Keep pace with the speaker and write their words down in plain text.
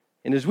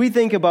And as we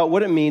think about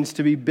what it means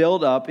to be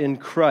built up in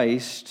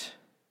Christ,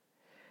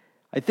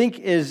 I think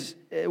is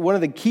one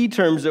of the key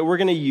terms that we're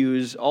going to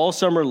use all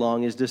summer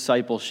long is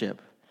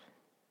discipleship.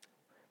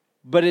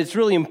 But it's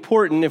really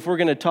important, if we're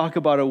going to talk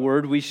about a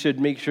word, we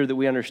should make sure that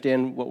we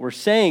understand what we're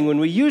saying when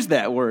we use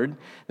that word,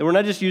 that we're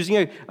not just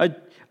using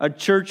a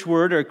church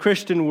word or a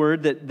Christian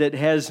word that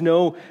has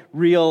no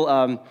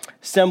real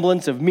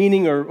semblance of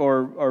meaning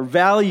or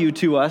value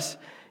to us.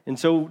 And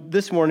so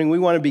this morning, we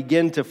want to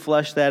begin to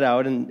flesh that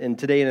out, and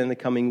today and in the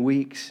coming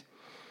weeks.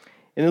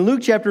 And in Luke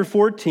chapter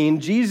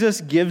 14,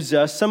 Jesus gives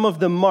us some of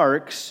the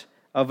marks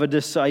of a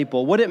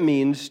disciple, what it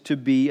means to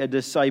be a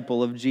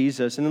disciple of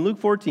Jesus. And in Luke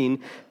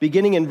 14,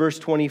 beginning in verse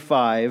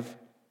 25,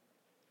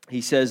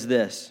 he says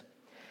this,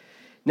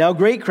 "Now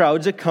great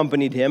crowds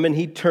accompanied him, and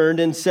he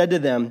turned and said to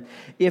them,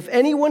 'If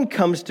anyone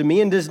comes to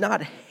me and does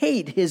not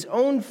hate his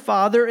own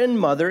father and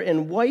mother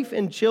and wife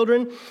and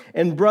children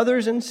and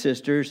brothers and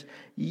sisters,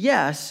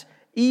 yes,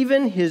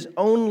 even his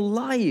own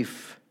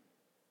life,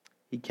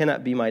 he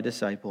cannot be my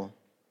disciple.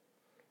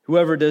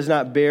 Whoever does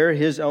not bear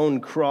his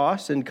own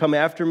cross and come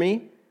after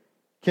me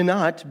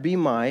cannot be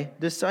my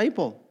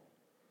disciple.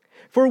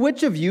 For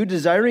which of you,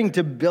 desiring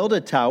to build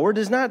a tower,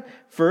 does not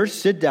first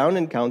sit down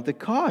and count the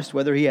cost,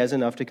 whether he has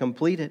enough to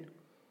complete it?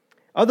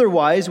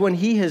 Otherwise, when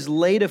he has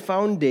laid a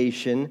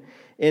foundation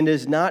and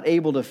is not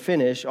able to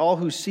finish, all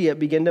who see it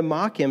begin to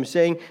mock him,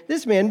 saying,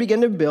 "This man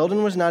began to build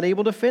and was not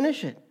able to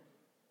finish it."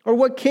 Or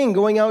what king,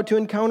 going out to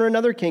encounter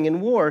another king in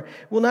war,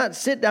 will not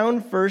sit down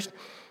first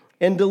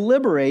and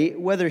deliberate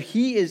whether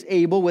he is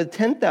able with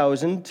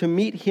 10,000 to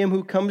meet him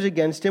who comes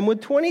against him with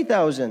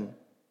 20,000?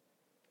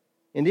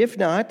 And if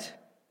not,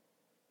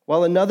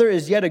 while another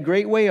is yet a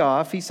great way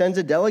off, he sends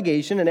a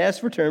delegation and asks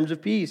for terms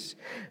of peace.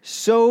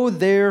 So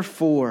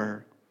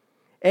therefore,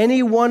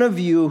 any one of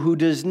you who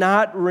does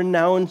not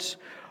renounce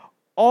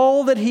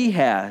all that he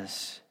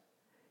has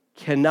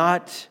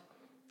cannot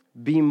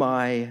be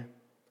my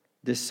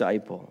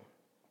disciple."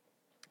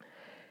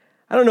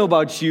 I don't know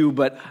about you,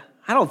 but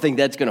I don't think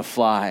that's going to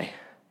fly.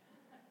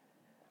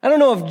 I don't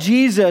know if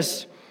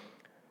Jesus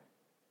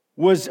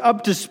was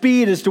up to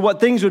speed as to what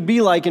things would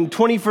be like in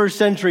 21st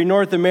century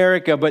North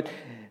America, but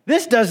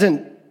this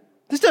doesn't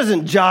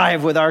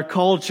jive with our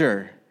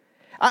culture.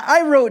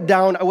 I wrote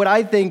down what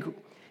I think,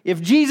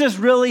 if Jesus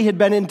really had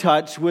been in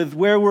touch with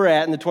where we're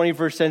at in the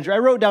 21st century, I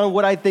wrote down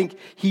what I think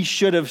he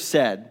should have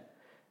said.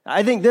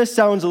 I think this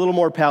sounds a little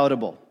more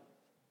palatable.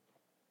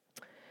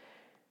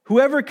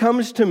 "Whoever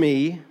comes to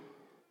me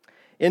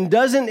and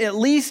doesn't, at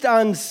least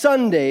on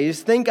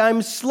Sundays, think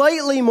I'm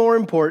slightly more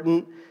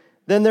important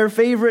than their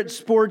favorite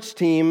sports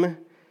team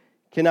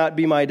cannot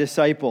be my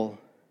disciple.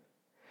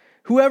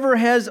 Whoever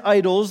has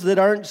idols that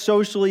aren't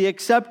socially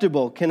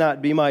acceptable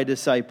cannot be my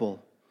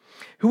disciple.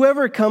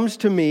 Whoever comes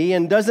to me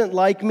and doesn't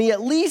like me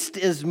at least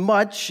as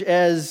much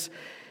as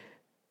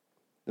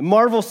the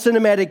Marvel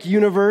Cinematic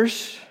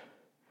Universe,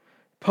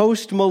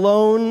 Post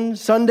Malone,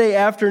 Sunday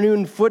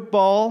afternoon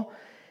football,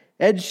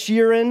 Ed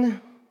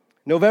Sheeran,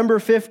 November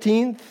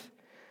 15th,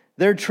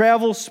 their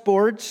travel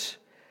sports,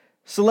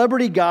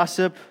 celebrity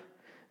gossip,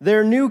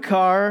 their new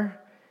car,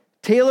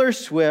 Taylor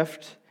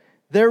Swift,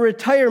 their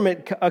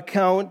retirement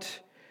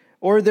account,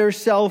 or their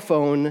cell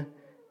phone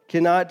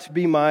cannot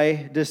be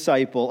my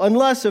disciple,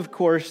 unless, of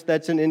course,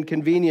 that's an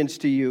inconvenience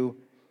to you.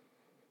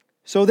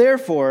 So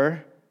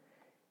therefore,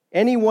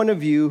 any one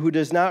of you who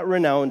does not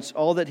renounce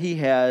all that he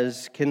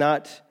has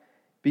cannot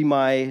be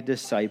my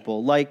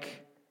disciple."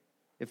 Like,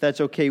 if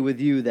that's okay with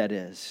you, that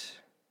is.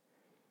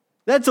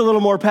 That's a little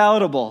more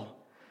palatable.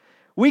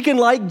 We can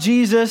like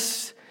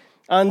Jesus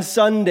on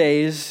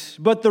Sundays,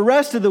 but the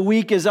rest of the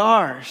week is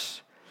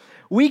ours.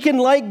 We can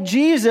like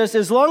Jesus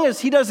as long as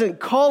he doesn't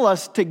call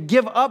us to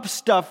give up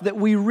stuff that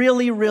we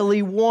really,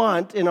 really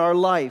want in our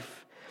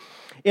life.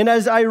 And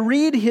as I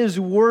read his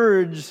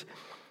words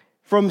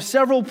from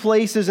several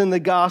places in the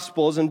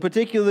Gospels, and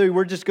particularly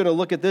we're just going to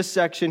look at this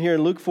section here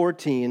in Luke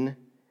 14,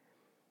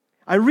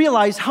 I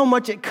realize how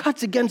much it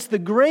cuts against the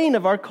grain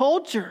of our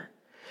culture.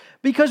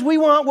 Because we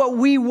want what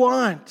we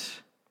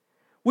want.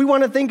 We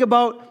want to think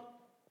about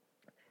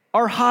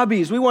our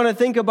hobbies. We want to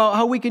think about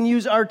how we can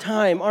use our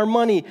time, our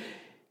money.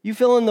 You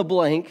fill in the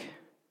blank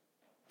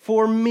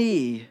for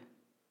me.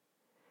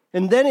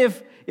 And then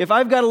if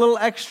I've got a little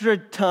extra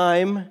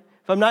time,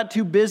 if I'm not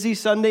too busy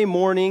Sunday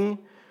morning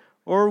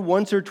or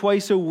once or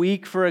twice a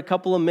week for a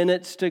couple of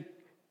minutes to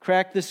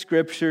crack the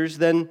scriptures,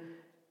 then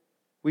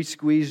we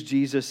squeeze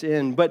Jesus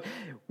in. But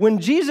when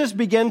Jesus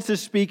begins to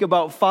speak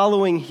about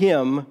following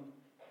him,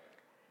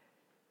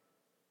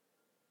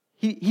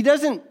 He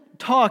doesn't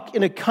talk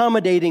in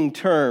accommodating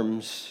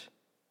terms.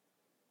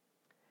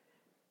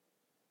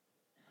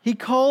 He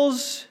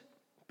calls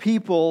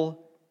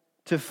people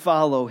to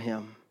follow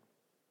him.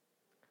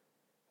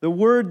 The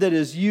word that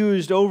is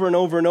used over and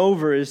over and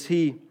over as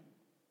he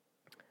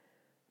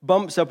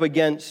bumps up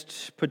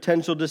against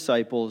potential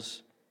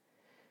disciples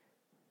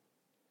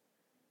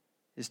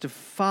is to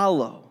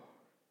follow.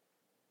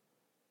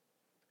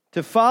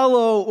 To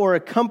follow or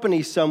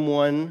accompany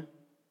someone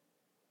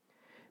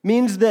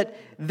means that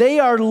they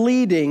are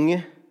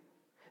leading,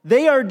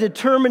 They are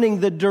determining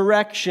the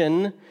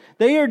direction.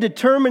 They are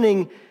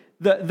determining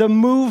the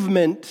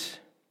movement.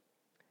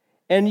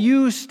 And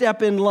you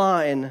step in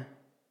line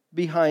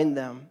behind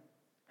them.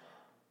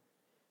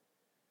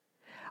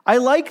 I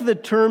like the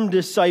term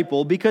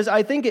disciple because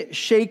I think it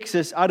shakes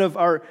us out of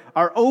our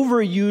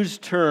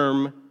overused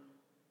term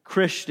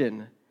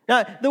Christian.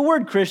 Now, the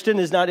word Christian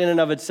is not in and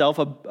of itself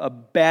a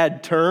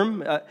bad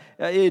term.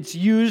 It's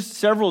used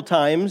several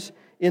times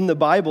in the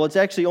Bible. It's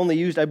actually only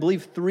used, I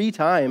believe, 3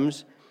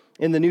 times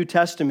in the New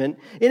Testament.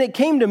 And it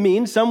came to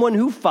mean someone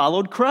who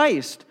followed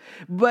Christ.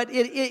 But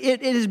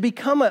it has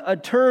become a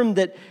term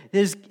that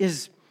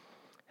is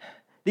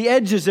the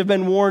edges have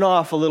been worn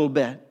off a little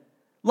bit.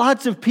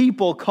 Lots of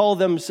people call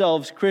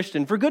themselves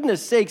Christian. For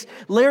goodness sakes,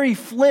 Larry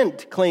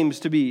Flint claims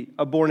to be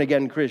a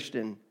born-again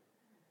Christian.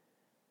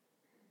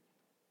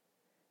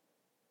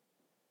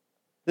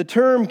 The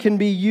term can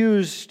be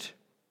used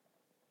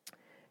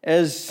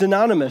as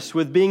synonymous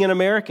with being an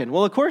American.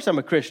 Well, of course I'm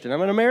a Christian.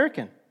 I'm an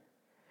American.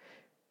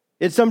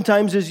 It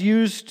sometimes is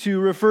used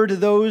to refer to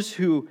those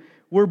who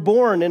were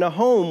born in a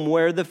home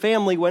where the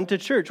family went to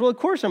church. Well, of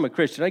course I'm a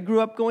Christian. I grew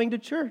up going to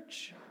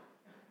church.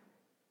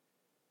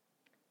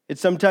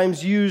 It's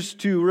sometimes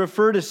used to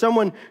refer to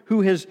someone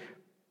who has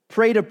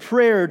prayed a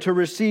prayer to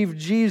receive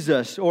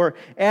Jesus or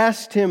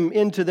asked him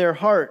into their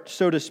heart,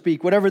 so to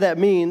speak, whatever that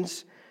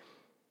means.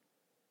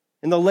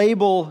 And the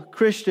label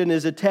Christian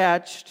is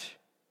attached,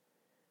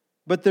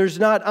 but there's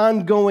not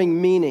ongoing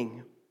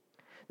meaning.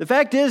 The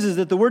fact is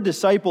that the word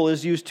disciple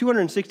is used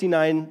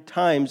 269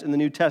 times in the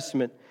New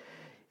Testament.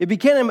 It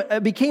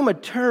became a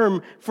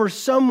term for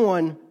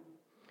someone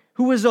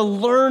who was a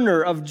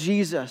learner of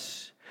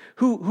Jesus,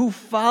 who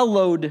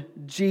followed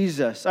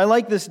Jesus. I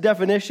like this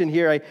definition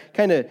here. I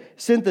kind of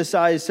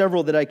synthesized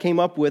several that I came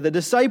up with. A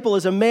disciple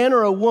is a man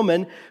or a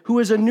woman who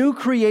is a new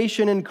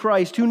creation in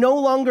Christ, who no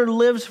longer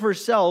lives for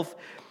self,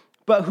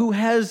 but who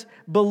has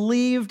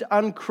believed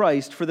on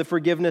Christ for the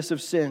forgiveness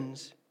of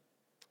sins,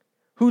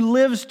 who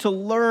lives to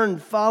learn,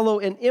 follow,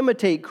 and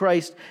imitate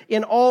Christ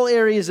in all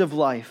areas of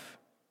life,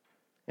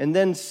 and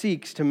then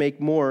seeks to make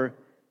more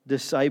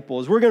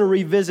disciples. We're going to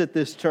revisit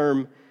this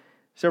term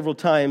several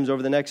times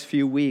over the next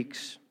few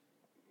weeks.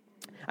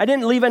 I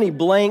didn't leave any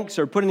blanks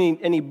or put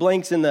any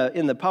blanks in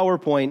the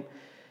PowerPoint,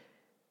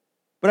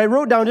 but I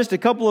wrote down just a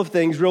couple of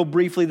things real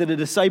briefly that a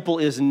disciple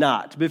is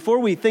not. Before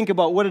we think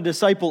about what a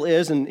disciple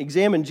is and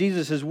examine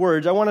Jesus'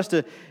 words, I want us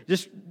to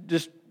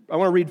I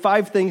want to read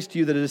 5 things to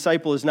you that a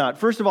disciple is not.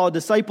 First of all, a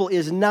disciple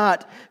is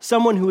not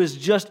someone who is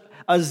just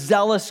a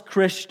zealous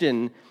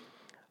Christian,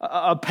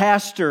 a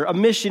pastor, a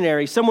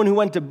missionary, someone who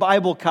went to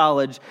Bible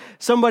college,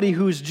 somebody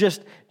who's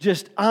just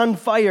on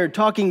fire,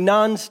 talking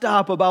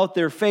nonstop about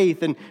their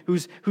faith, and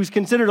who's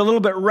considered a little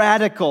bit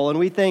radical. And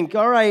we think,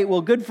 all right,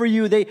 well, good for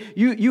you.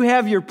 You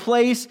have your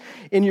place,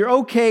 and you're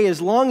okay as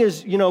long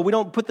as we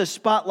don't put the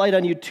spotlight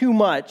on you too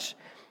much.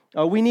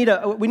 We need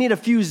a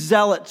few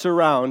zealots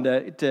around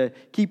to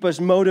keep us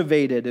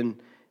motivated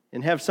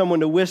and have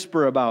someone to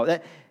whisper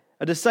about.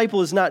 A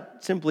disciple is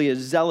not simply a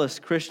zealous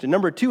Christian.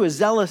 Number 2,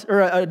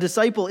 a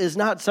disciple is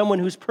not someone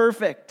who's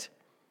perfect.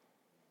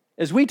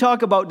 As we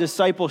talk about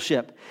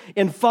discipleship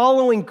and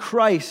following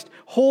Christ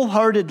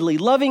wholeheartedly,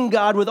 loving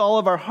God with all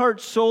of our heart,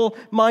 soul,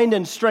 mind,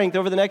 and strength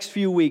over the next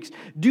few weeks,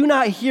 do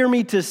not hear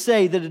me to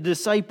say that a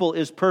disciple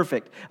is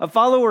perfect. A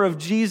follower of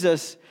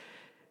Jesus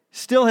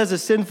still has a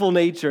sinful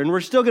nature, and we're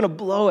still going to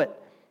blow it.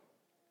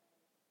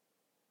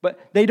 But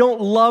they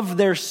don't love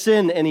their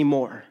sin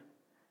anymore.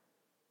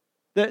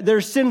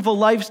 Their sinful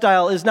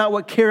lifestyle is not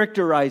what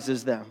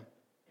characterizes them.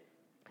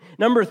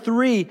 Number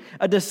 3,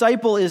 a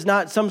disciple is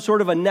not some sort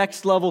of a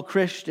next-level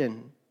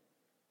Christian.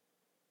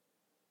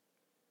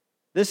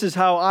 This is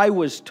how I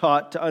was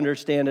taught to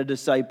understand a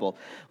disciple.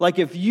 Like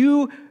if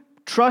you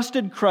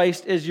trusted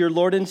Christ as your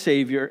Lord and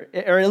Savior,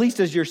 or at least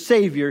as your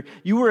Savior,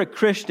 you were a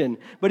Christian.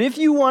 But if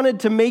you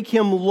wanted to make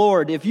him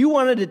Lord, if you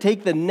wanted to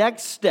take the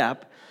next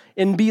step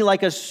and be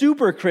like a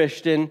super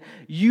Christian,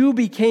 you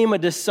became a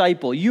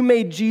disciple. You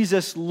made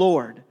Jesus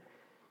Lord.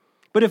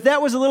 But if that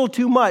was a little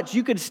too much,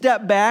 you could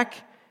step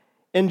back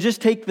and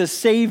just take the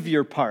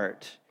Savior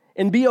part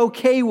and be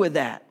okay with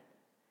that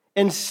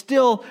and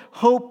still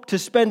hope to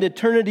spend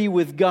eternity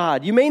with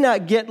God. You may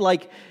not get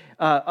like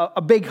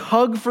a big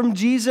hug from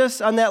Jesus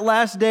on that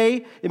last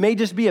day. It may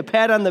just be a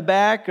pat on the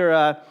back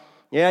or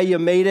yeah, you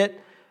made it.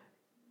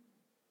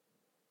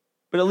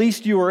 But at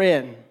least you were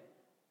in.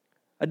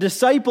 A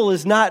disciple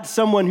is not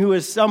someone who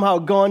has somehow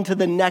gone to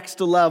the next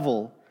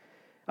level.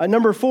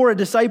 Number 4, a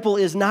disciple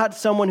is not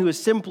someone who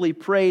has simply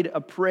prayed a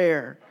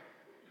prayer.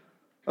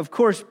 Of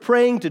course,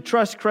 praying to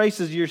trust Christ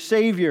as your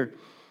Savior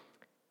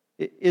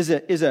is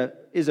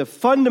a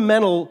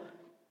fundamental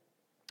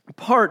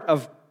part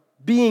of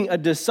being a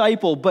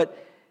disciple, but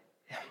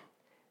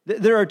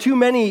there are too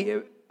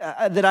many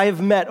that I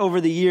have met over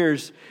the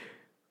years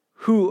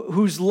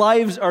whose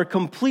lives are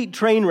complete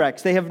train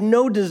wrecks. They have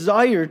no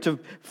desire to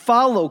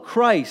follow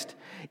Christ.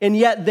 And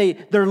yet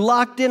they're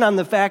locked in on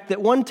the fact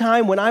that one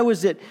time when I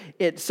was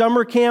at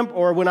summer camp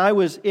or when I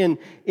was in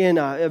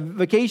a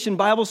vacation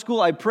Bible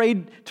school, I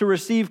prayed to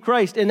receive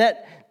Christ. And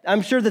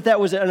I'm sure that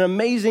was an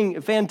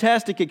amazing,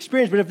 fantastic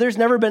experience, but if there's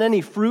never been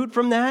any fruit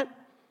from that,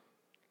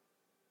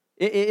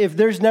 if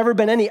there's never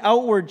been any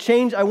outward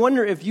change, I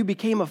wonder if you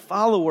became a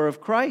follower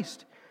of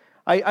Christ.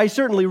 I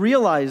certainly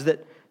realize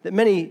that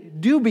many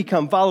do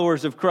become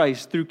followers of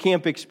Christ through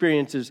camp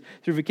experiences,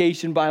 through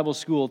Vacation Bible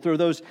School, through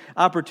those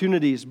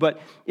opportunities.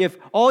 But if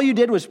all you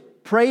did was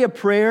pray a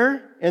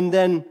prayer and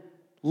then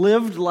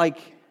lived like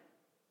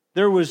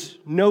there was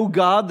no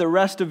God the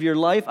rest of your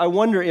life, I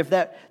wonder if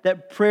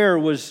that prayer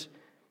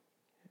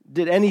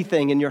did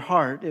anything in your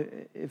heart,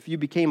 if you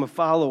became a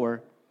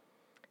follower.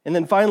 And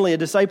then finally, a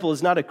disciple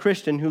is not a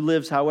Christian who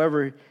lives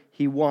however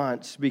he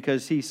wants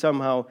because he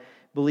somehow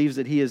believes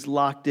that he is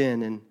locked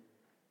in and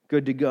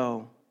good to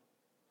go.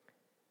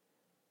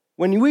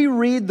 When we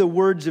read the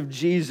words of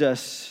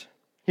Jesus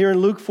here in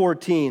Luke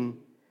 14,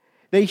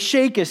 they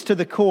shake us to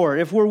the core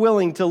if we're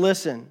willing to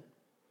listen.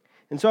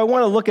 And so I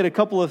want to look at a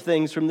couple of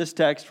things from this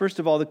text. First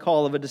of all, the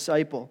call of a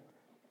disciple.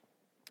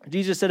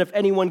 Jesus said, if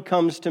anyone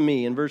comes to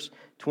me, in verse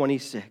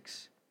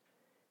 26.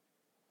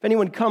 If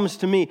anyone comes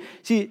to me.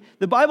 See,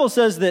 the Bible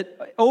says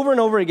that over and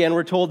over again,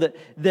 we're told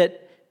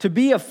that to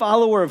be a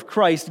follower of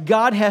Christ,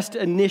 God has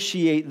to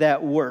initiate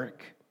that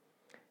work.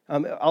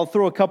 I'll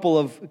throw a couple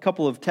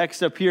of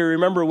texts up here.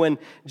 Remember when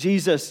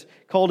Jesus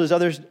called his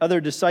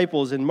other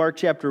disciples in Mark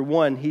chapter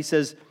 1, he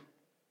says,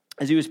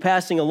 as he was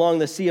passing along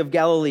the Sea of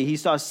Galilee, he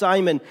saw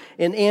Simon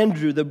and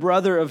Andrew, the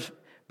brother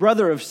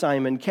of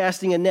Simon,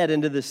 casting a net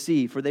into the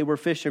sea, for they were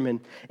fishermen.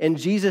 And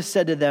Jesus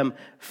said to them,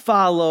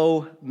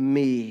 follow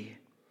me.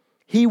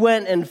 He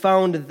went and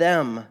found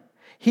them.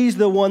 He's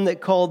the one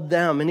that called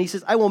them. And he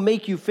says, I will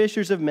make you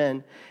fishers of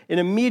men. And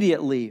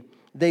immediately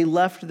they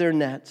left their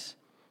nets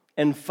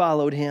and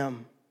followed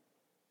him.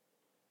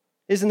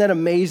 Isn't that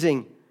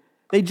amazing?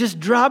 They just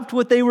dropped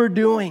what they were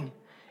doing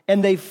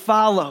and they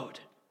followed.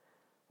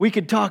 We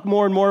could talk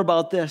more and more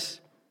about this.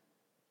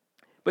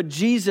 But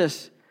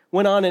Jesus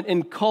went on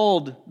and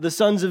called the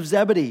sons of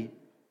Zebedee,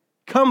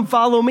 come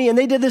follow me. And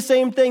they did the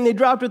same thing. They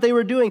dropped what they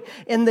were doing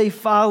and they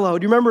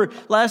followed. You remember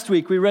last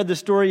week we read the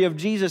story of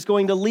Jesus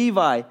going to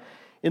Levi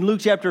in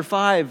Luke chapter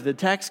 5, the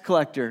tax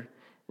collector.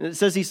 And it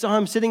says he saw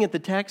him sitting at the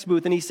tax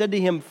booth and he said to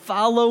him,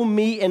 follow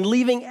me. And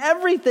leaving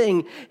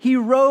everything, he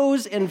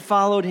rose and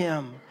followed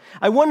him.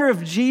 I wonder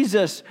if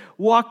Jesus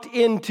walked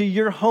into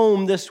your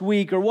home this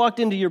week or walked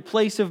into your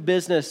place of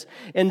business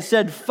and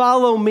said,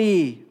 follow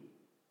me,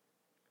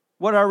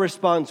 what our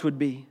response would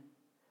be.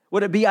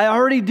 Would it be, I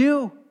already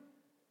do.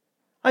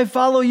 I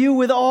follow you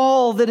with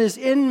all that is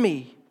in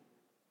me.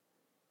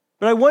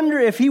 But I wonder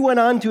if he went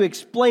on to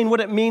explain what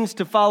it means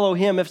to follow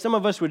him, if some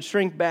of us would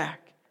shrink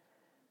back.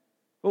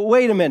 But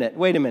wait a minute.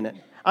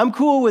 I'm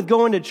cool with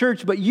going to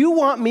church, but you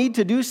want me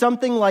to do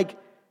something like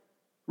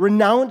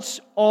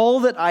renounce all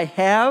that I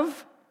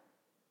have?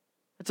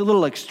 That's a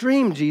little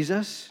extreme,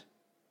 Jesus.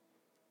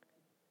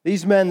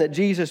 These men that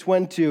Jesus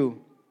went to,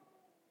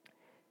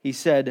 he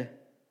said,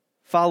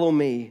 follow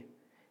me,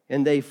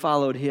 and they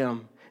followed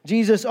him.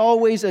 Jesus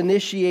always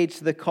initiates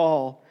the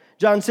call.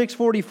 John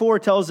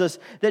 6:44 tells us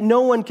that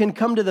no one can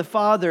come to the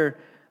Father,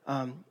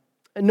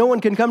 no one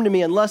can come to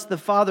me unless the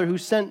Father who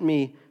sent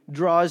me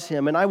draws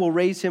him, and I will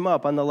raise him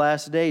up on the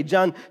last day.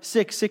 John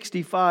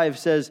 6:65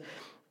 says,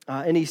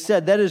 and he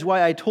said, that is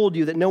why I told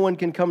you that no one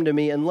can come to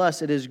me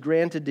unless it is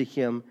granted to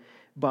him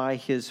by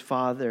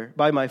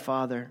my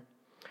Father.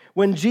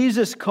 When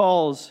Jesus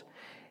calls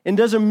and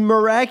does a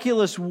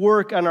miraculous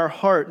work on our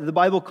heart, the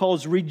Bible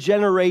calls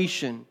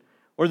regeneration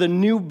or the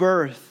new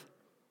birth,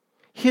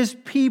 his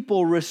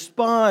people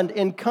respond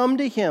and come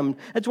to him.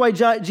 That's why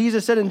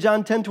Jesus said in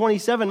John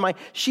 10:27, my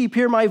sheep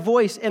hear my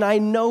voice and I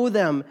know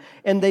them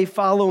and they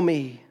follow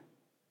me.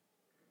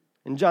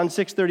 In John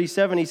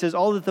 6:37, he says,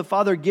 all that the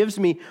Father gives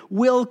me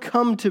will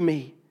come to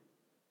me.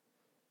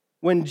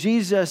 When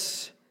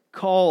Jesus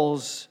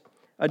calls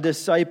a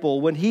disciple,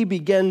 when he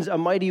begins a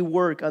mighty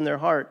work on their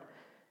heart,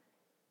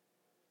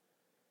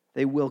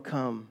 they will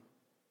come.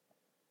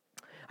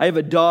 I have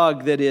a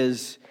dog that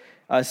is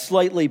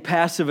slightly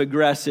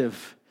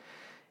passive-aggressive,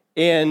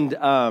 and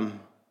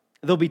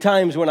there'll be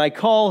times when I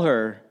call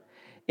her,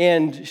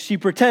 and she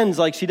pretends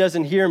like she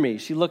doesn't hear me.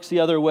 She looks the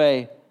other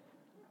way.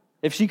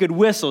 If she could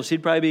whistle,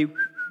 she'd probably be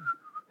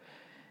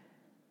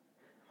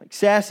like,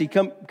 Sassy,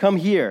 come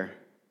here.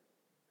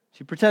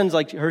 She pretends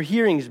like her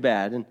hearing's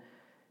bad. And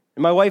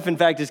my wife, in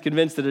fact, is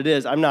convinced that it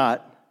is. I'm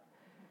not.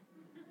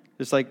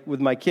 Just like with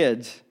my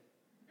kids.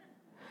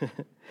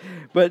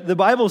 But the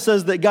Bible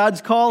says that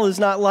God's call is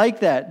not like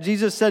that.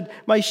 Jesus said,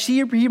 my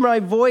sheep hear my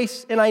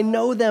voice, and I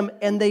know them,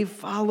 and they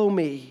follow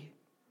me.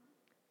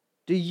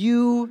 Do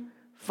you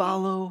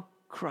follow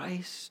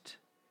Christ?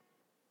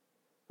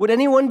 Would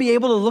anyone be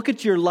able to look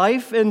at your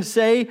life and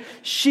say,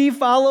 she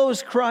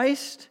follows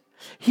Christ?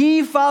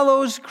 He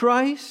follows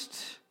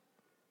Christ?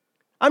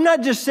 I'm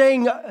not just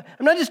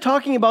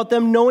talking about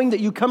them knowing that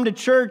you come to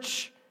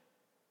church.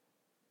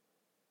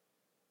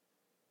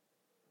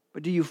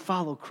 But do you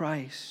follow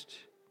Christ?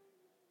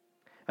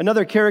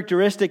 Another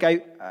characteristic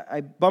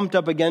I bumped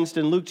up against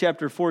in Luke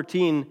chapter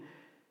 14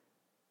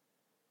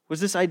 was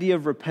this idea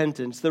of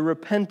repentance. The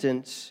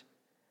repentance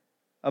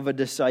of a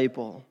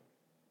disciple.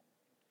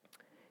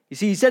 You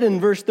see, he said in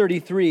verse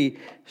 33,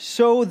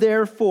 "So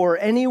therefore,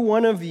 any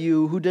one of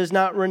you who does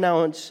not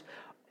renounce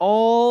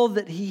all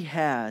that he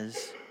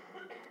has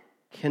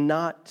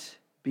cannot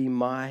be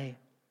my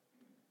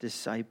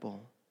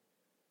disciple."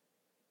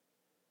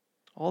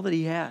 All that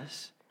he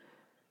has.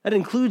 That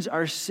includes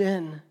our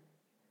sin.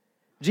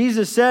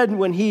 Jesus said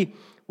when he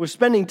was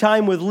spending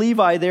time with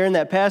Levi there in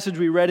that passage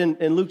we read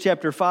in Luke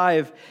chapter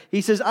 5, he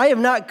says, "I have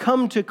not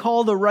come to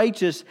call the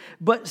righteous,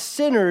 but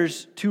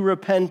sinners to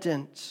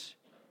repentance."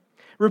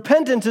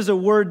 Repentance is a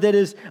word that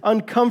is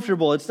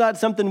uncomfortable. It's not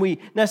something we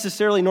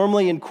necessarily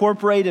normally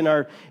incorporate in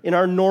our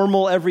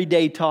normal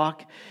everyday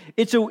talk.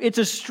 It's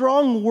a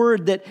strong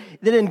word that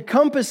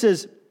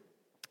encompasses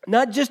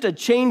not just a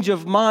change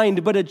of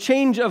mind, but a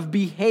change of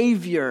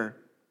behavior.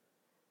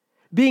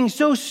 Being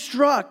so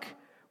struck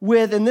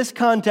with, in this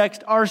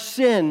context, our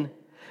sin,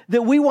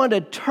 that we want to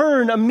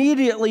turn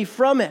immediately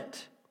from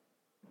it.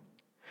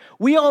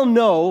 We all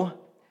know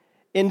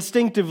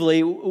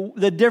instinctively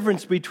the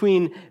difference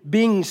between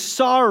being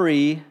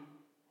sorry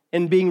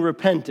and being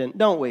repentant,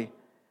 don't we?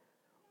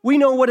 We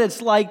know what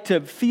it's like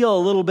to feel a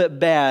little bit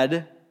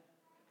bad,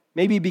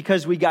 maybe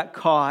because we got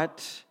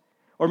caught,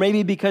 or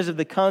maybe because of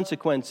the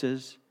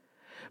consequences.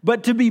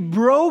 But to be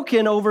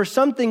broken over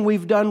something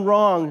we've done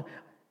wrong,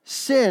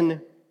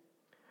 sin,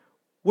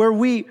 where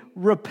we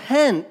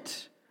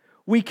repent,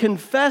 we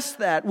confess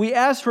that, we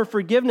ask for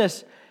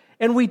forgiveness,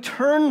 and we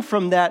turn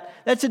from that,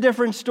 that's a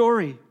different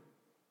story.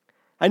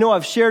 I know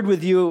I've shared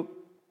with you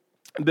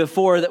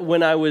before that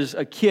when I was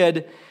a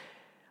kid,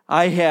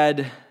 I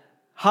had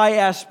high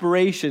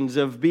aspirations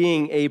of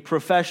being a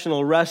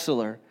professional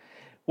wrestler.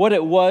 What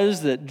it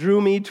was that drew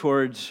me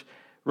towards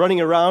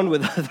running around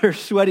with other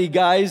sweaty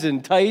guys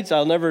in tights,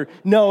 I'll never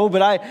know,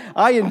 but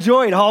I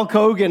enjoyed Hulk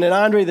Hogan and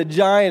Andre the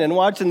Giant and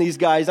watching these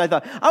guys. I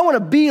thought, I want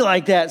to be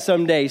like that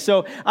someday.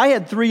 So I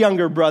had 3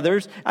 younger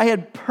brothers. I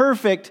had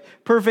perfect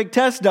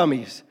test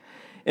dummies.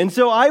 And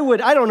so I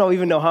don't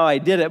even know how I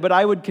did it, but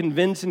I would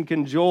convince and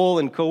cajole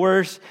and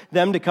coerce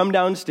them to come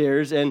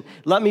downstairs and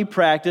let me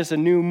practice a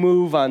new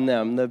move on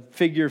them, the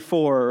figure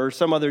 4 or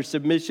some other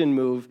submission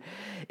move.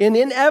 And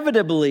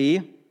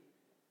inevitably,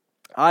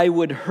 I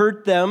would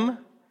hurt them,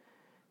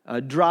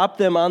 drop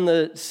them on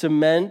the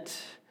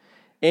cement,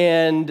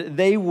 and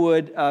they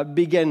would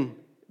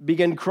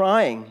begin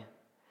crying.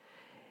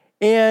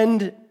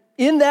 And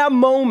in that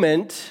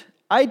moment,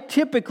 I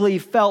typically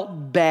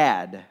felt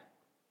bad.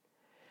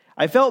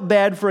 I felt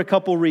bad for a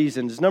couple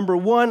reasons. Number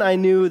one, I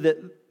knew that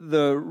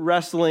the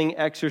wrestling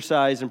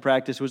exercise and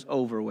practice was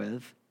over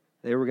with.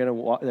 They were going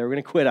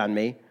to quit on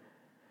me.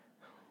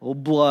 A little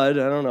blood,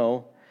 I don't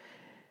know.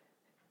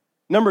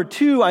 Number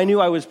two, I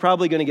knew I was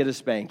probably going to get a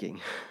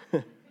spanking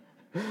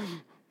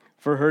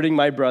for hurting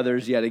my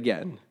brothers yet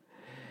again.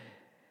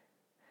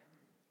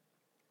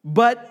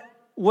 But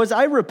was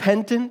I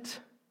repentant?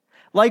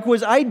 Like,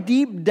 was I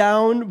deep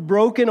down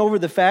broken over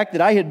the fact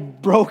that I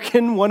had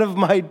broken one of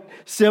my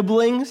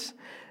siblings?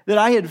 That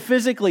I had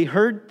physically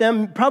hurt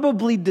them,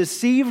 probably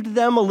deceived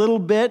them a little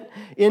bit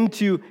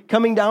into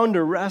coming down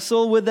to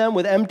wrestle with them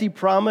with empty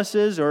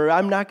promises or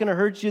I'm not going to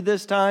hurt you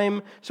this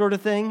time sort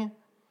of thing?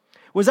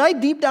 Was I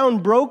deep down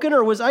broken,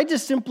 or was I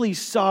just simply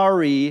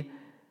sorry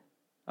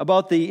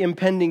about the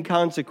impending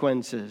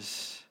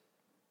consequences?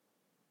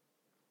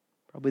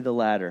 Probably the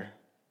latter.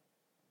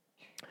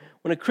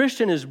 When a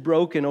Christian is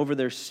broken over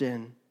their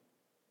sin,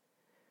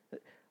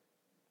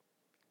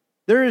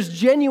 there is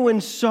genuine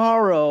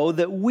sorrow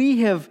that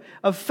we have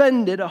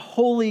offended a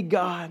holy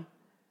God,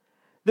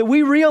 that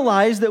we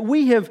realize that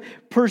we have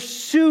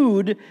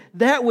pursued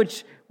that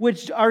which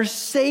our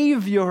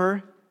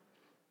Savior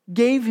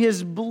gave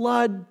His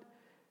blood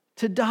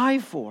to die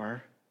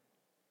for.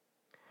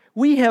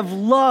 We have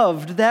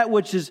loved that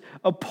which is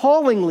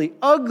appallingly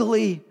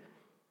ugly.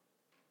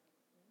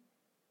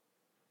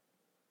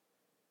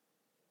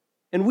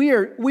 And we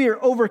are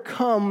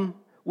overcome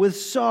with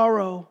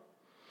sorrow.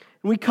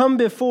 And we come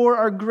before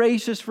our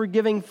gracious,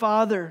 forgiving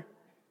Father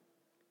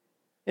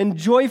and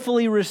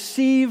joyfully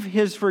receive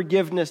His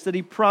forgiveness that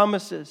He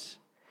promises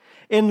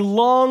and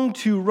long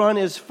to run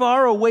as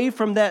far away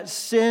from that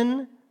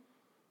sin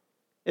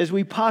as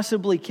we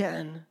possibly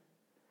can.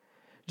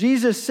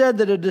 Jesus said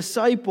that a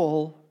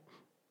disciple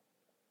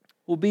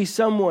will be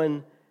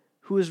someone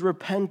who is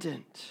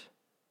repentant.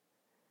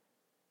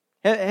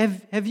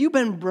 Have you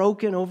been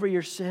broken over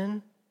your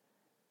sin?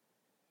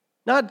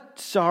 Not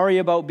sorry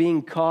about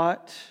being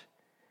caught,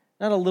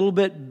 not a little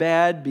bit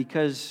bad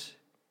because,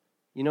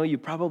 you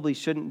probably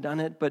shouldn't have done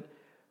it,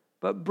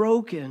 but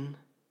broken.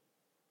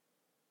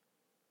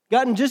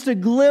 Gotten just a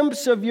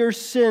glimpse of your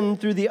sin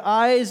through the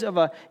eyes of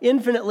an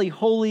infinitely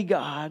holy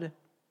God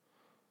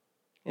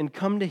and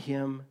come to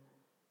Him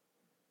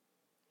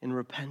in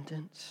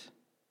repentance.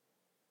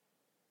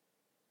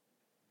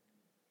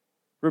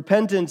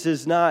 Repentance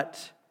is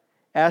not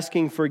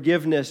asking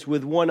forgiveness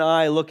with one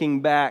eye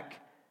looking back,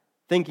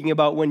 thinking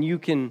about when you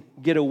can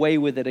get away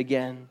with it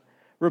again.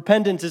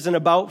 Repentance is an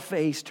about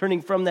face,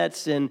 turning from that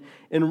sin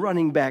and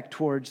running back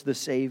towards the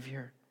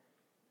Savior.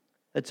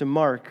 That's a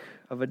mark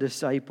of a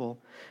disciple.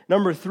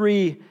 Number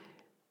 3,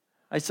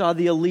 I saw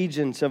the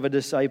allegiance of a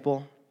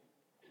disciple.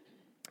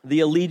 The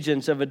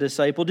allegiance of a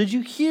disciple. Did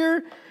you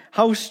hear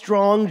how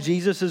strong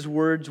Jesus'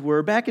 words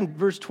were? Back in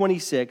verse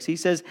 26, he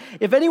says,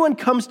 if anyone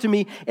comes to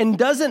me and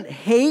doesn't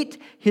hate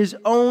his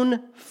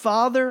own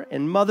father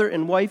and mother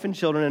and wife and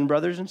children and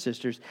brothers and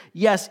sisters,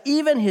 yes,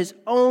 even his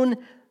own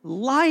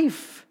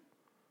life,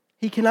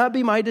 he cannot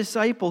be my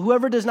disciple.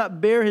 Whoever does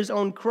not bear his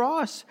own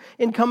cross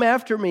and come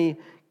after me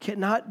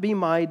cannot be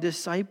my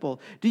disciple.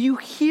 Do you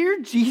hear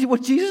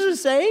what Jesus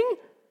is saying?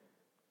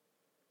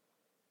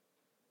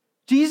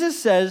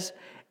 Jesus says,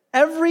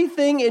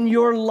 everything in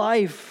your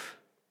life,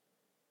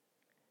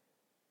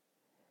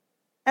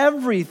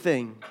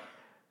 everything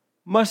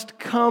must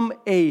come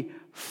a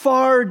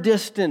far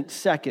distant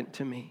second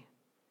to me.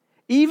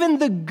 Even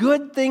the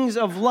good things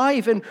of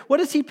life. And what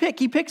does he pick?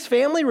 He picks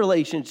family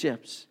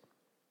relationships.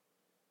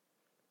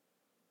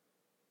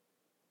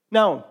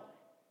 Now,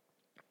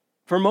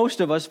 for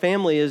most of us,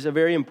 family is a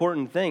very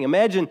important thing.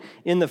 Imagine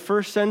in the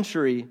first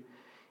century,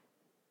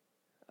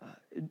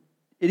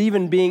 it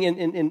even being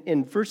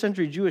in first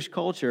century Jewish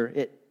culture,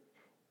 it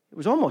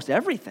was almost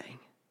everything.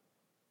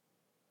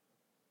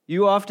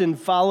 You often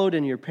followed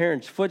in your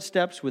parents'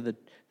 footsteps with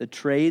the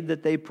trade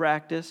that they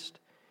practiced.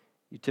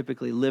 You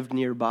typically lived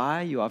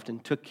nearby. You often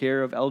took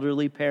care of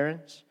elderly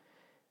parents.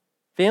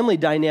 Family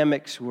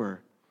dynamics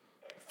were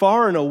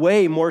far and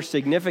away more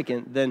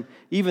significant than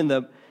even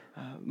the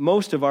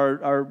most of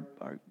our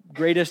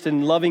greatest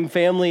and loving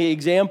family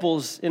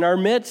examples in our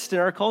midst, in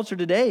our culture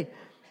today.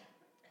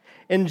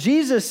 And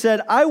Jesus said,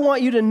 I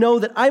want you to know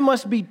that I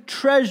must be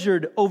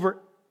treasured over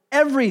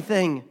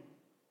everything,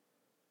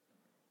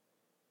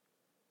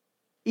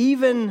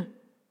 even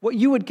what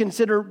you would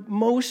consider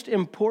most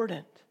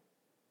important.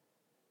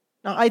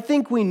 Now, I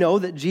think we know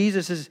that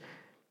Jesus is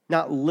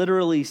not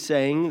literally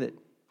saying that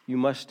you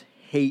must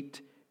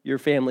hate your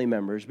family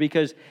members,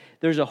 because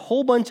there's a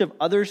whole bunch of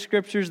other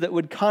scriptures that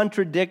would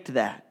contradict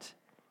that.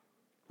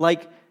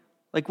 Like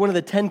one of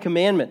the 10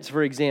 Commandments,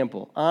 for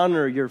example,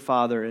 honor your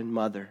father and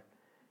mother.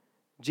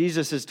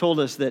 Jesus has told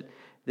us that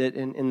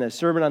in the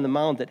Sermon on the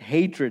Mount that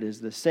hatred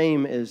is the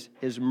same as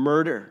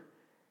murder.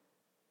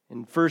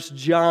 In 1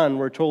 John,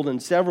 we're told in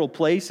several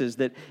places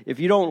that if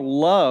you don't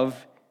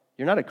love,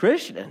 you're not a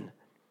Christian.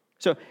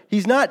 So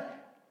he's not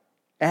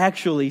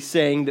actually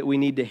saying that we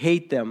need to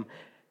hate them.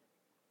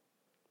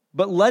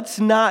 But let's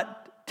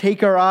not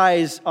take our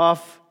eyes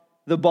off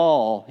the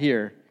ball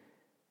here.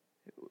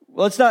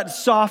 Let's not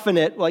soften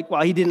it like,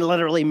 well, he didn't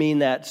literally mean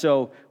that,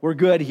 so we're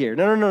good here.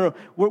 No.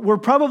 We're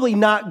probably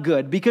not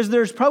good, because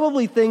there's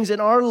probably things in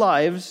our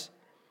lives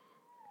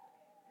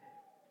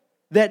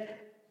that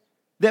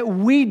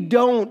we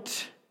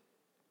don't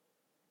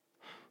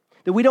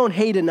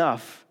hate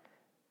enough.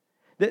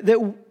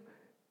 That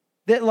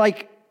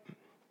like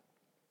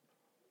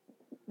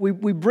we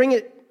bring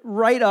it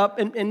right up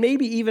and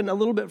maybe even a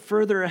little bit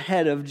further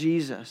ahead of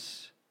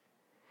Jesus.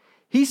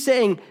 He's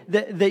saying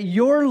that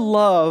your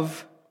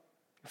love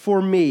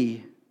for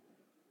me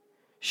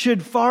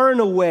should far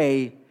and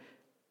away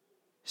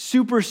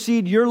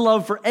supersede your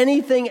love for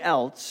anything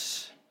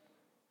else,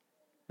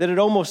 that it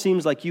almost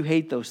seems like you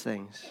hate those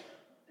things.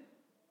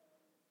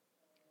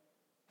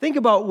 Think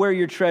about where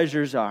your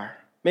treasures are.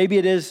 Maybe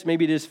it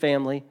is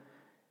family.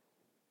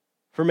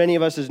 For many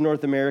of us as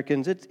North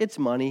Americans, it's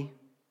money.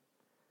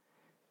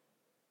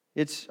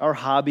 It's our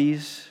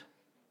hobbies,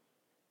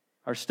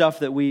 our stuff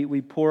that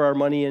we pour our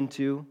money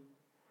into,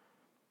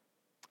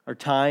 our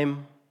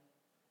time.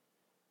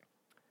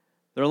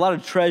 There are a lot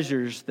of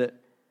treasures that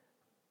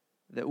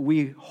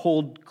we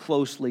hold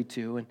closely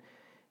to. And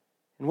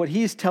what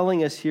he's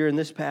telling us here in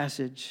this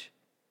passage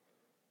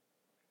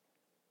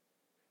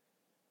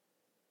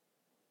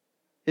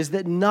is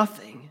that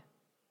nothing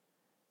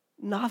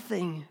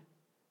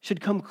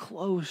should come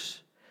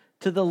close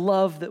to the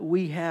love that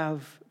we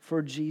have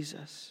for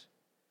Jesus.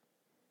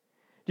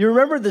 Do you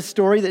remember the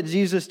story that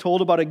Jesus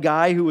told about a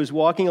guy who was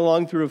walking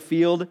along through a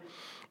field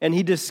and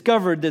he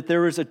discovered that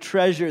there was a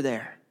treasure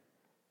there?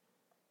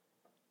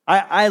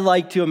 I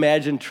like to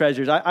imagine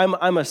treasures.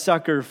 I'm a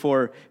sucker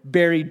for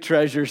buried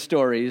treasure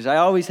stories. I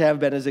always have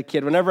been as a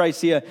kid. Whenever I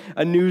see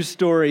a news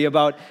story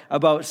about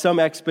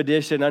some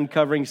expedition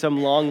uncovering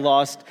some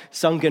long-lost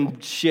sunken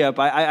ship,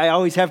 I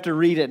always have to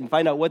read it and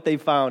find out what they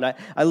found.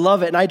 I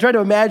love it. And I try to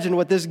imagine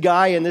what this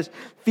guy in this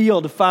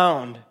field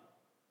found.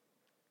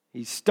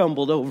 He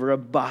stumbled over a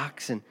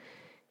box and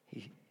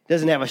he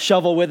doesn't have a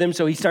shovel with him,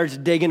 so he starts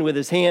digging with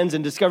his hands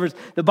and discovers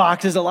the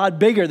box is a lot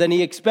bigger than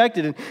he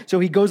expected. And so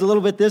he goes a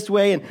little bit this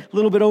way and a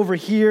little bit over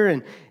here,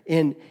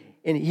 and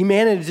he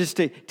manages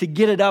to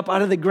get it up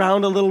out of the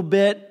ground a little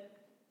bit.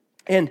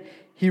 And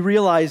he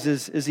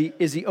realizes as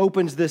he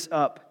opens this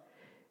up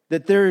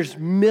that there's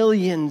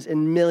millions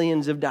and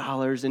millions of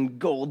dollars in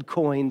gold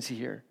coins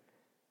here.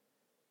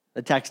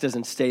 The text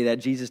doesn't say that.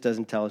 Jesus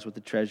doesn't tell us what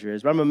the treasure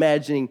is. But I'm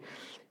imagining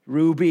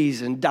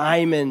rubies and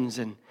diamonds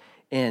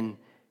and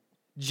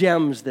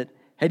gems that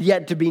had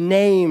yet to be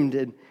named.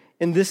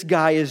 And this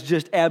guy is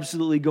just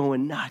absolutely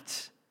going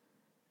nuts.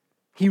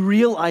 He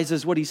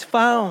realizes what he's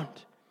found.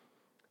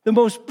 the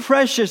most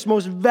precious,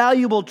 most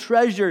valuable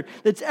treasure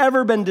that's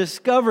ever been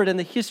discovered in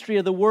the history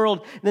of the world.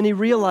 And then he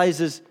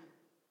realizes,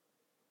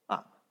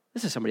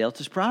 this is somebody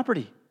else's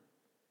property.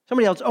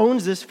 Somebody else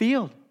owns this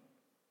field.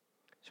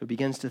 So he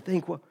begins to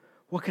think, well,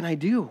 what can I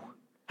do?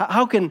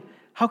 How can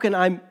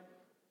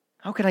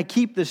I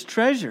keep this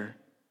treasure?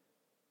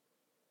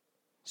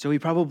 So he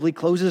probably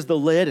closes the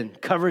lid and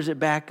covers it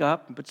back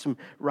up and puts some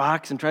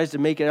rocks and tries to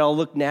make it all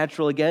look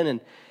natural again.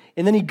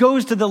 And then he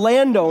goes to the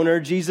landowner,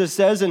 Jesus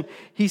says, and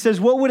he says,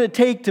 what would it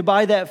take to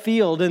buy that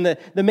field? And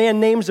the man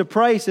names a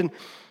price, and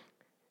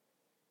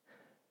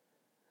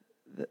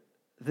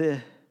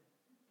the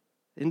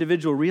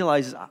individual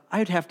realizes,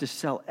 I'd have to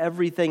sell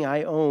everything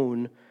I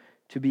own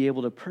to be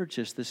able to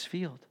purchase this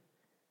field.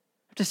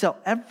 I have to sell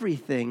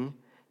everything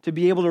to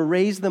be able to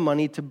raise the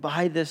money to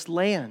buy this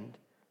land.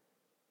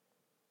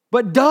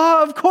 But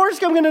of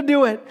course I'm going to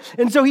do it.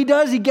 And so he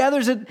does. He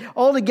gathers it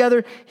all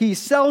together. He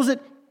sells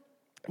it,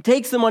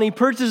 takes the money,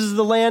 purchases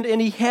the land,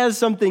 and he has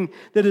something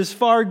that is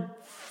far,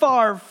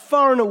 far,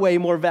 far and away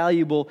more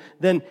valuable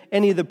than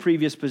any of the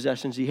previous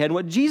possessions he had. And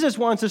what Jesus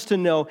wants us to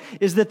know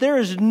is that there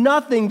is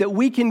nothing that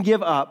we can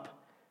give up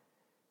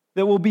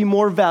that will be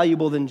more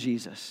valuable than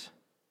Jesus.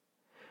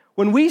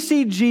 When we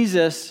see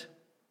Jesus,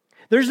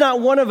 there's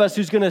not one of us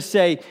who's going to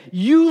say,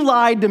 you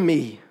lied to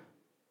me.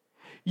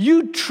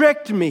 You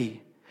tricked me.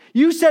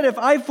 You said if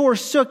I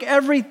forsook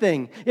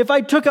everything, if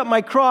I took up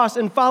my cross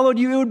and followed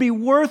you, it would be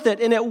worth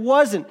it, and it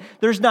wasn't.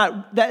 There's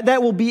not,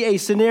 that will be a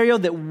scenario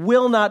that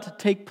will not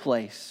take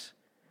place.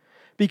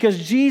 Because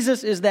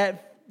Jesus is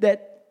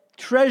that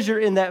treasure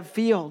in that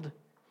field.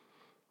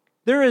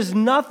 There is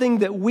nothing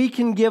that we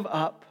can give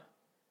up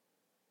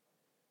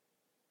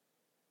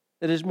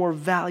that is more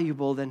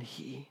valuable than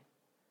he.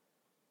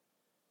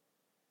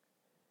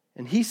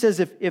 And he says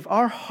if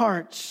our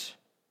hearts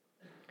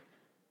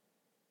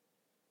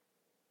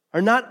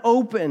are not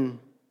open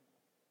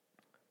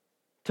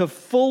to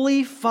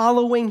fully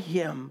following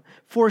him,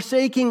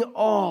 forsaking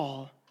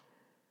all,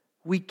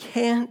 we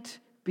can't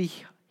be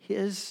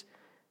his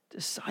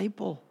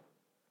disciple.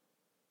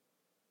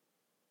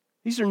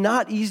 These are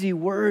not easy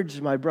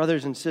words, my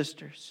brothers and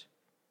sisters.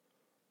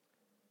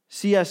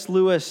 C.S.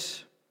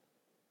 Lewis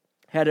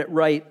had it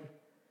right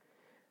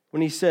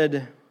when he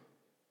said,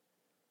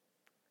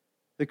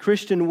 the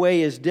Christian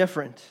way is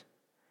different.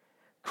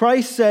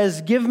 Christ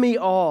says, give me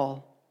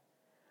all.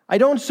 I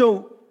don't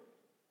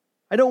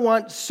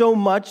want so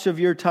much of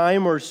your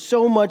time or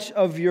so much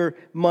of your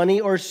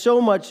money or so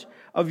much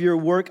of your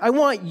work. I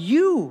want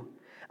you.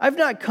 I've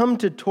not come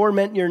to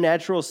torment your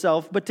natural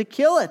self, but to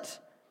kill it.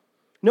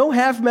 No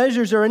half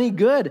measures are any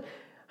good.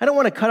 I don't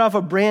want to cut off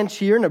a branch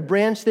here and a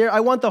branch there.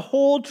 I want the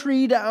whole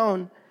tree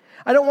down.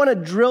 I don't want to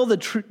drill the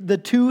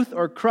tooth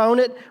or crown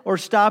it or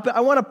stop it.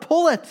 I want to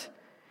pull it.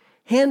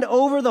 Hand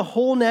over the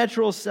whole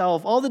natural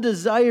self, all the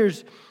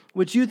desires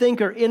which you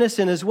think are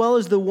innocent, as well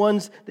as the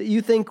ones that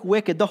you think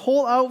wicked. The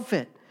whole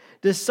outfit.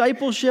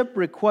 Discipleship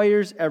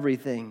requires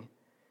everything.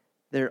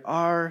 There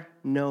are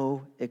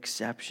no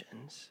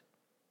exceptions.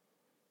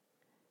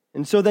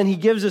 And so then he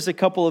gives us a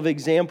couple of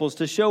examples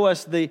to show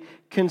us the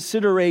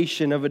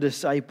consideration of a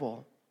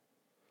disciple.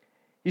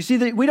 You see,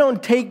 that we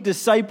don't take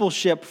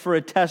discipleship for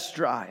a test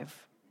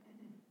drive.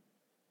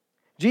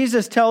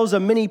 Jesus tells a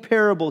mini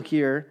parable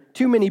here,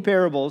 two mini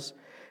parables.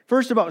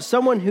 First, about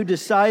someone who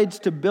decides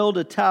to build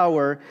a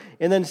tower,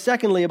 and then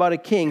secondly, about a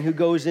king who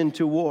goes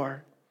into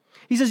war.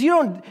 He says,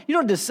 you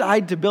don't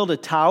decide to build a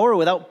tower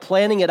without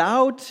planning it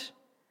out.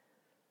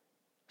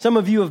 Some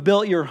of you have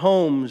built your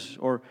homes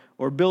or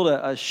built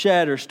a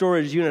shed or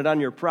storage unit on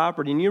your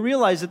property, and you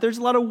realize that there's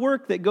a lot of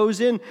work that goes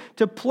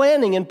into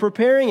planning and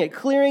preparing it,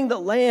 clearing the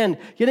land,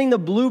 getting the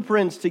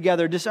blueprints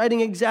together,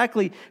 deciding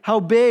exactly how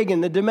big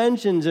and the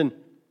dimensions, and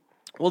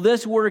will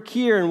this work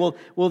here? And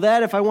will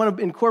that, if I want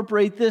to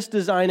incorporate this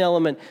design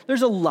element?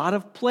 There's a lot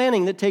of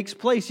planning that takes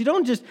place. You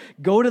don't just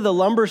go to the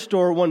lumber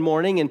store one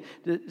morning and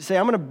say,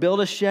 I'm going to build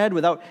a shed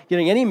without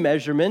getting any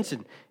measurements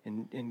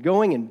and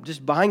going and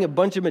just buying a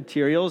bunch of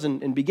materials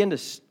and begin to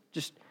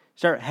just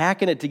start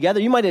hacking it together.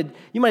 You might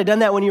have done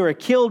that when you were a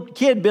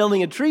kid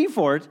building a tree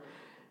fort,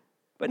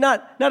 but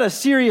not a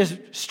serious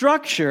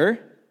structure.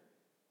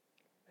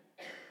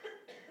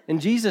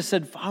 And Jesus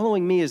said,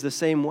 following me is the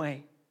same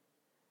way.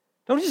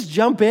 Don't just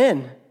jump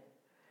in.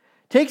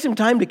 Take some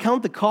time to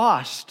count the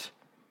cost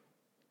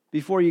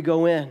before you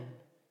go in.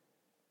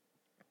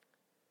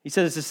 He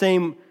said it's the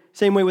same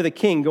way with a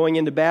king going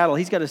into battle.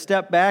 He's got to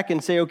step back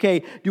and say,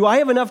 okay, do I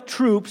have enough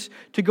troops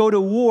to go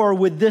to war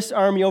with this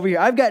army over here?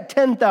 I've got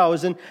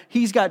 10,000.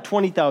 He's got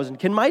 20,000.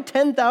 Can my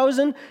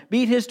 10,000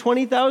 beat his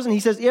 20,000? He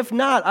says, if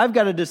not, I've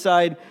got to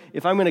decide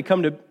if I'm going to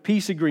come to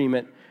peace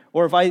agreement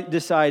or if I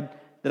decide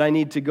that I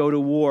need to go to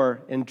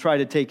war and try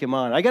to take him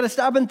on. I got to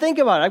stop and think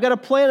about it. I've got to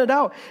plan it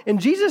out.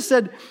 And Jesus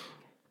said,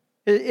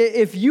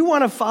 if you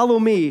want to follow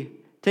me,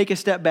 take a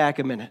step back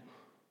a minute.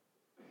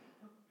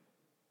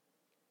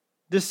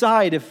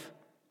 Decide if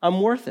I'm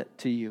worth it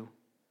to you.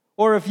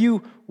 Or if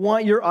you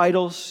want your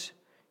idols,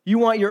 you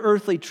want your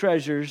earthly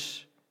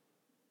treasures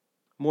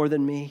more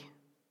than me.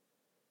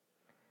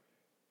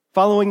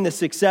 Following the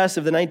success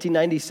of the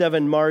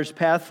 1997 Mars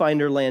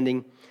Pathfinder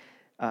landing,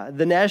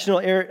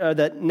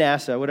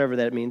 NASA, whatever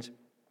that means,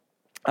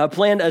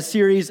 planned a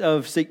series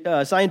of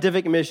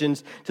scientific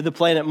missions to the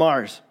planet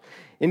Mars.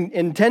 They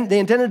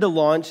intended to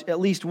launch at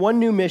least one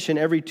new mission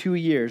every 2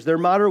 years. Their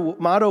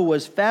motto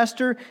was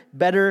faster,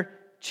 better,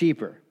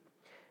 cheaper.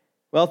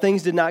 Well,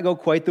 things did not go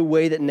quite the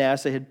way that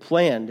NASA had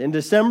planned. In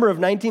December of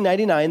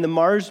 1999, the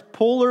Mars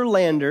Polar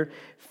Lander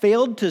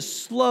failed to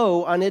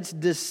slow on its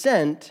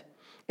descent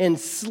and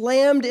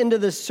slammed into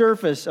the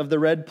surface of the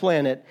red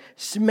planet,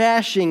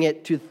 smashing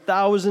it to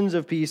thousands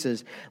of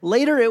pieces.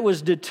 Later, it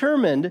was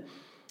determined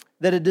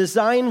that a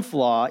design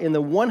flaw in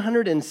the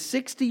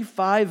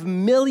 $165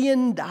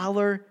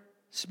 million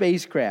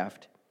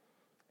spacecraft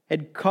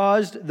had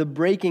caused the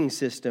braking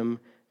system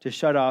to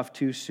shut off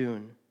too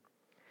soon.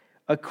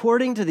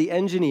 According to the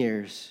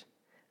engineers,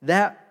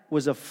 that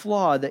was a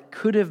flaw that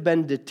could have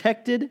been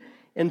detected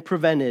and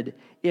prevented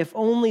if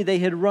only they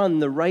had run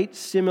the right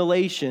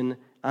simulation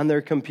on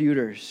their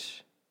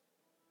computers.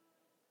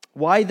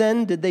 Why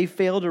then did they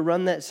fail to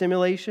run that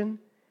simulation?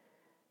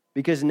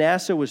 Because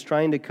NASA was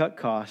trying to cut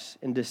costs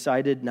and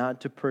decided not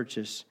to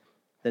purchase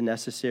the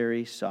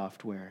necessary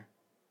software.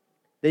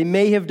 They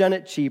may have done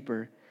it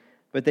cheaper,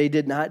 but they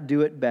did not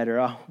do it better.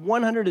 A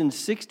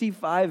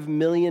 $165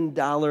 million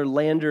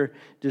lander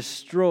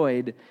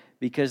destroyed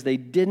because they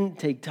didn't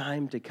take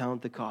time to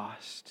count the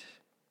cost.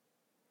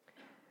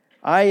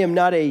 I am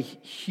not a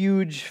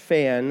huge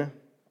fan.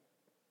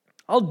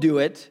 I'll do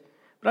it,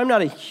 but I'm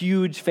not a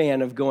huge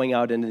fan of going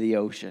out into the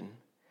ocean.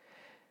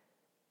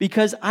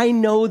 Because I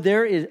know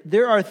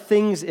there are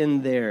things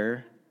in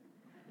there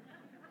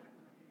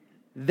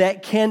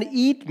that can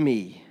eat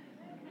me.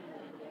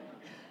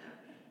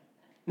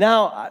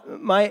 Now,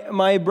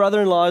 my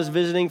brother-in-law is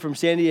visiting from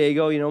San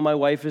Diego. You know, my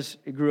wife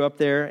grew up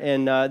there,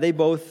 and they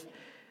both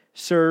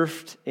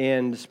surfed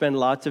and spend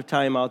lots of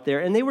time out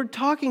there. And they were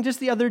talking just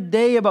the other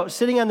day about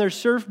sitting on their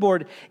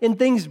surfboard and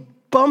things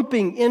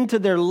bumping into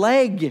their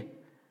leg,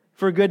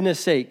 for goodness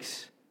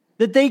sakes,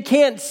 that they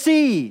can't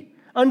see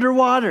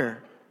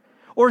underwater,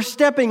 or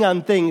stepping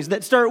on things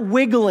that start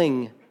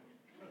wiggling.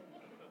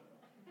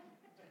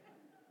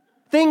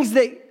 Things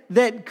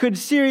that could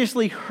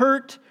seriously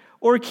hurt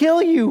or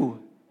kill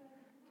you.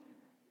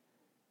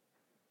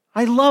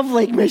 I love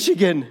Lake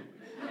Michigan.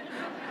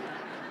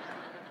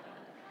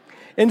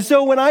 And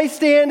so when I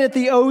stand at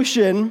the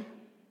ocean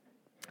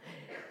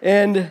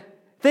and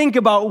think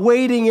about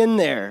wading in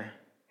there,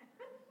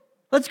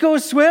 let's go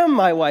swim,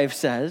 my wife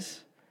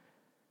says,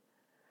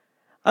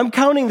 I'm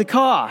counting the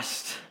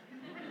cost.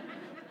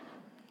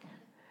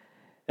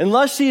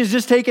 Unless she has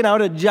just taken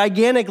out a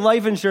gigantic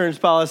life insurance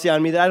policy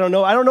on me that I don't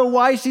know. I don't know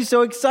why she's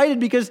so excited,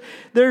 because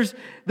there's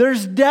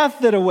death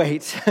that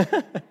awaits.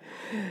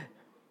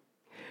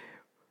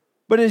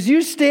 But as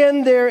you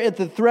stand there at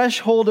the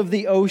threshold of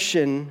the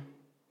ocean,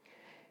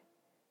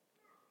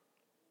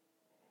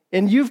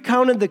 and you've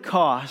counted the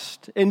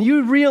cost, and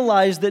you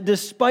realize that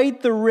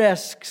despite the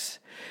risks,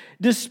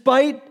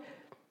 despite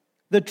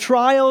the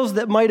trials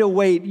that might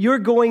await, you're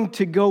going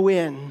to go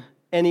in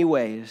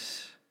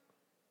anyways.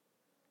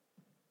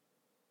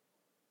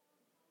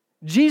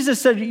 Jesus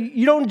said,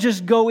 you don't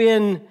just go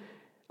in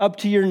up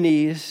to your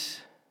knees.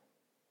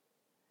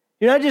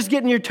 You're not just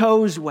getting your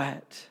toes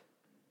wet.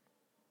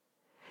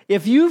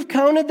 If you've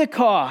counted the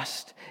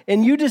cost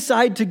and you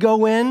decide to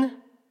go in,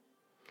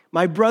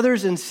 my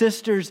brothers and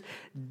sisters,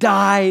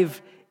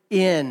 dive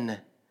in.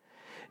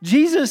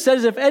 Jesus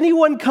says, if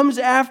anyone comes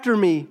after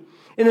me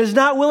and is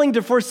not willing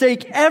to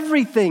forsake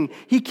everything,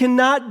 he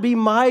cannot be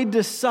my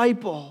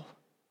disciple.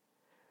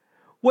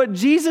 What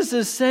Jesus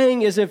is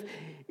saying is,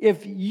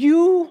 if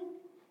you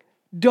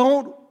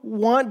don't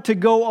want to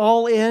go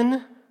all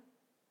in,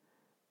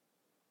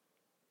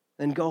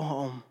 then go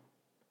home.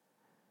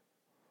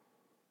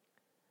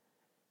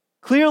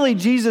 Clearly,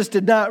 Jesus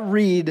did not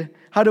read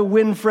how to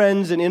win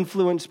friends and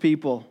influence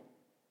people.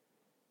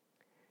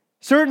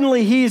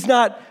 Certainly, he's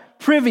not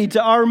privy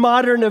to our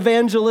modern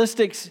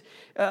evangelistic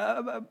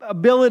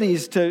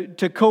abilities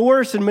to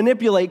coerce and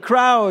manipulate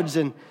crowds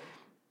and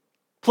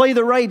play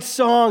the right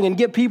song and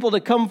get people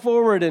to come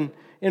forward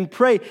and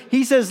pray.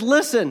 He says,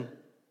 listen,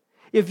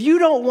 if you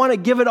don't want to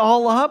give it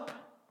all up,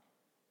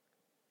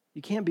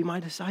 you can't be my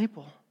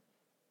disciple.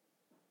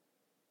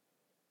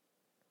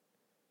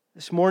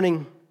 This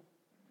morning,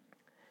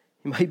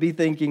 you might be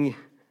thinking,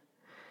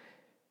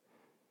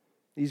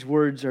 these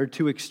words are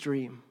too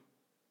extreme.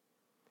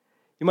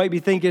 You might be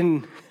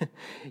thinking,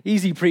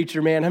 easy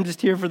preacher, man, I'm just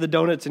here for the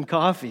donuts and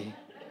coffee.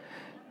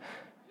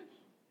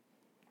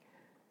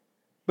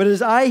 But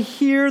as I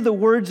hear the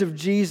words of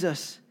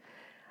Jesus,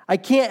 I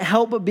can't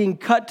help but being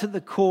cut to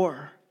the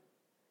core.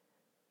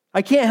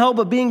 I can't help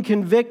but being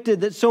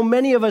convicted that so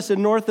many of us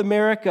in North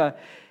America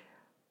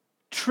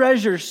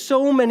treasure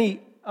so many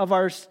of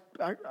our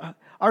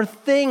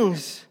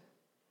things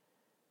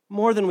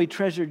more than we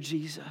treasure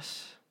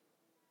Jesus.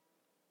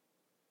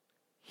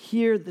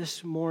 Hear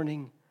this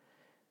morning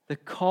the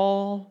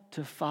call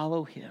to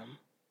follow him,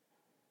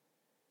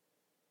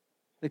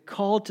 the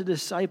call to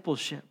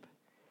discipleship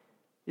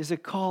is a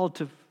call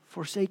to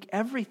forsake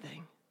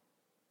everything.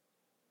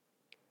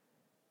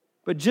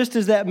 But just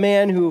as that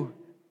man who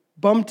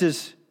bumped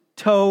his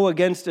toe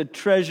against a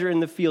treasure in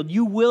the field,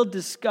 you will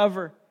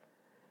discover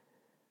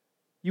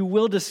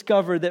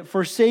that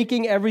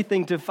forsaking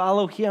everything to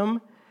follow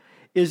him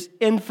is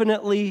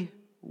infinitely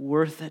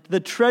worth it. The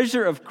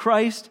treasure of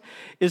Christ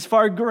is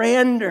far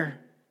grander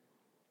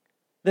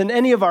than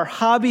any of our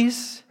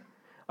hobbies,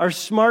 our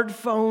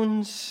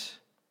smartphones,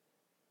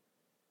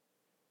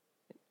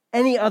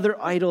 any other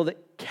idol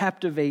that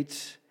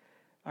captivates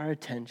our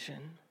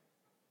attention.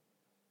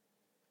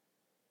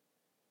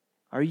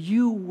 Are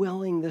you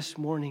willing this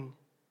morning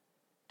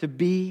to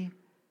be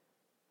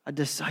a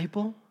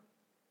disciple?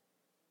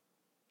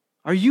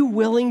 Are you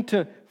willing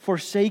to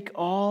forsake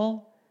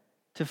all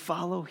to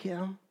follow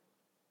him?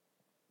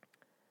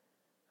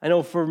 I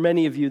know for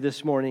many of you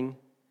this morning,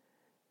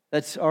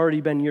 that's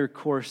already been your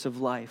course of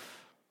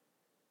life.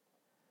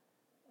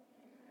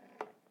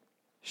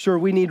 Sure,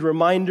 we need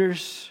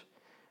reminders.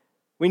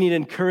 We need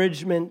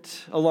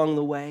encouragement along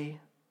the way.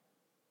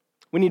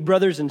 We need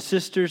brothers and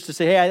sisters to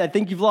say, hey, I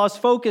think you've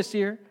lost focus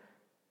here.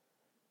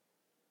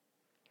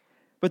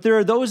 But there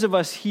are those of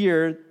us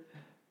here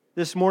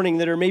this morning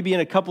that are maybe in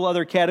a couple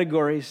other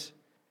categories.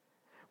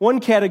 One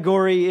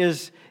category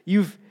is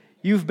you've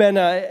been,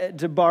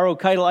 to borrow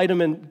Kyle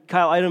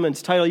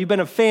Idleman's title, you've been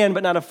a fan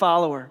but not a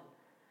follower.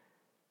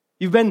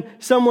 You've been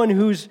someone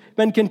who's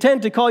been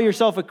content to call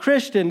yourself a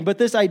Christian, but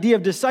this idea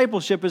of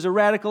discipleship is a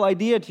radical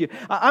idea to you.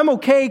 I'm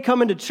okay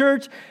coming to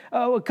church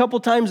a couple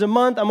times a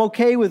month. I'm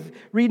okay with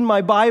reading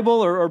my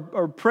Bible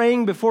or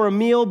praying before a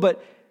meal,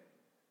 but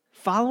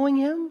following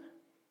him?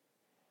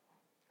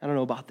 I don't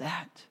know about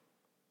that.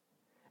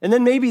 And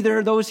then maybe there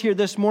are those here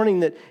this morning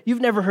that you've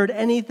never heard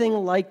anything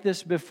like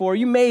this before.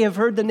 You may have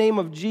heard the name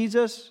of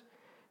Jesus.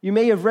 You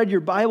may have read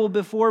your Bible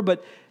before,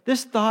 but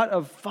this thought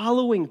of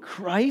following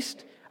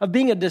Christ, of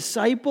being a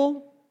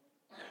disciple,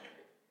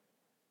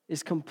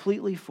 is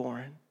completely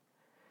foreign.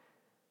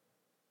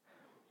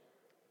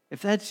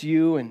 If that's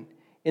you and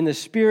the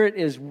Spirit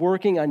is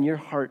working on your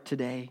heart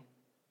today,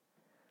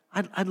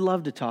 I'd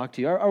love to talk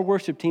to you. Our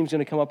worship team's going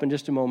to come up in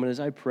just a moment as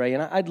I pray,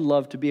 and I'd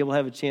love to be able to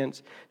have a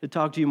chance to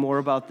talk to you more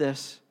about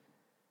this,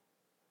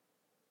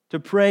 to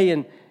pray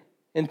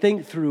and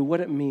think through what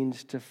it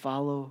means to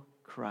follow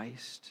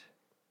Christ.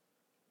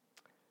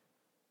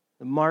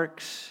 The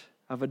marks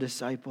of a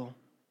disciple.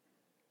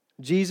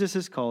 Jesus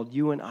has called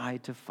you and I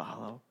to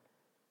follow.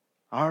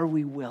 Are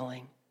we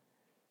willing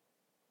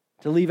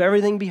to leave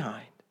everything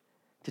behind,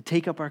 to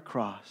take up our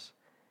cross,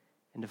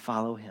 and to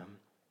follow him?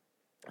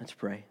 Let's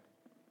pray.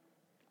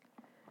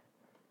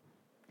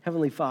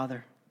 Heavenly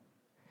Father,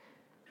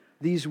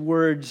 these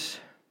words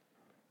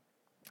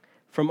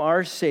from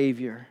our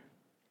Savior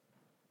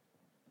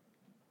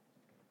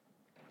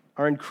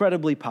are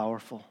incredibly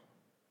powerful.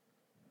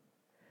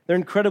 They're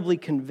incredibly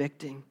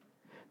convicting.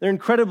 They're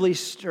incredibly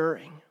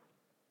stirring.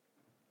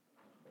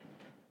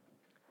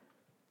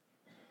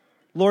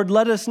 Lord,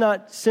 let us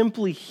not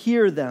simply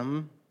hear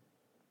them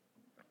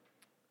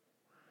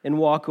and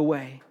walk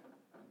away.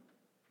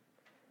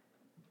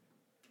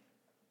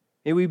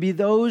 May we be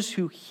those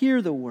who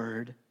hear the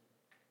word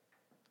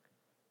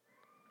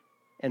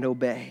and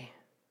obey.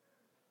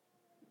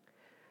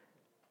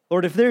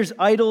 Lord, if there's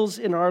idols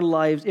in our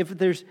lives, if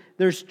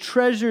there's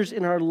treasures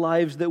in our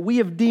lives that we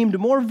have deemed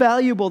more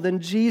valuable than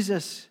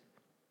Jesus,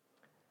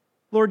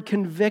 Lord,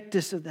 convict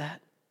us of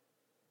that.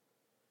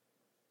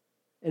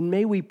 And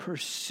may we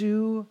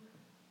pursue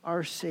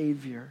our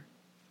Savior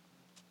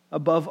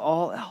above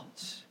all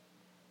else.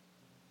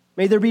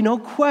 May there be no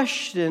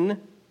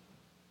question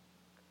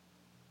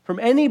from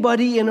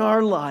anybody in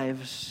our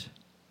lives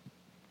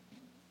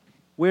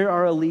where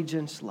our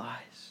allegiance lies.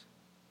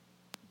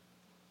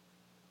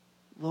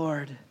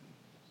 Lord,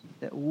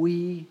 that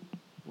we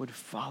would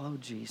follow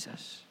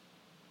Jesus.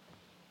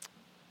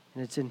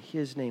 And it's in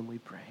his name we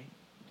pray.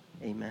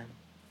 Amen.